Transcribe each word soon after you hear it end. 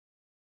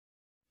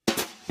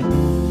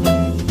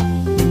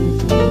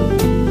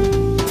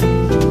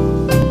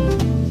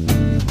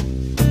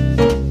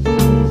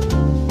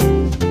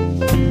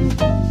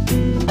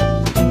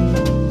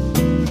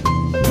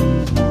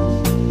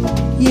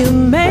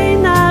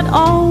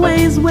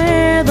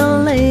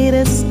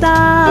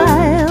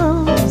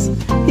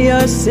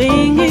Her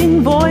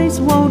singing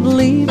voice won't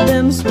leave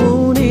them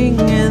swooning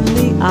in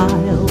the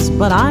aisles,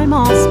 but I'm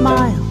all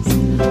smiles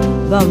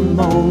the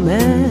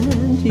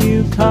moment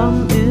you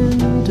come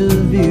into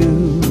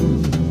view.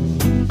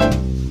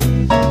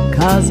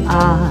 'Cause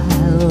I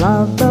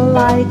love the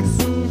likes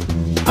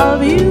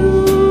of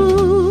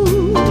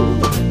you.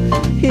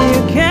 You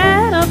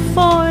can't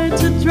afford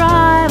to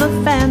drive a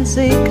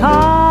fancy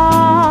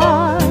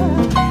car,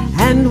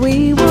 and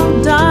we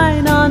will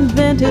dine on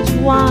vintage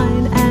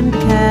wine and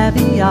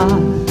caviar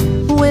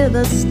with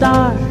a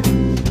star.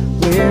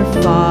 We're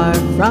far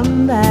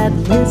from that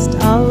list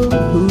of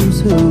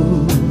who's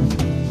who,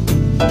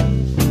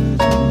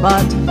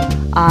 but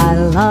I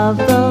love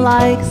the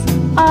likes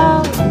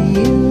of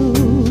you.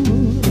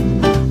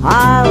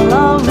 I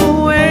love the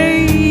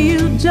way you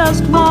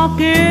just walk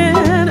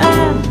in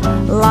and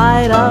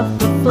light up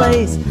the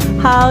place,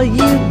 how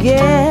you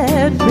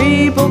get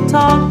people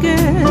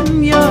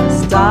talking, your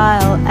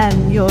style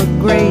and your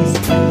grace.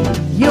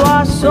 You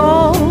are so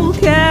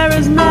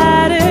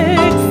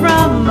charismatic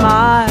from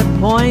my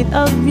point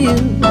of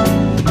view.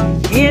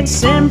 It's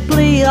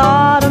simply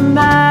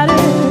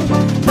automatic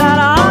that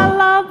I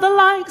love the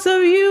likes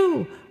of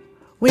you.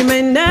 We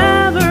may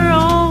never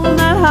own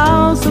that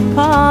house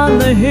upon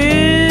the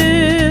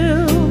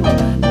hill,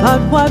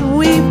 but what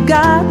we've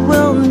got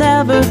will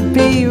never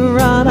be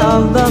run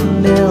of the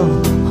mill.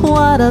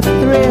 What a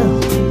thrill,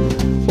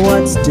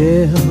 what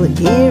still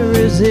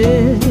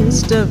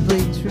irresistibly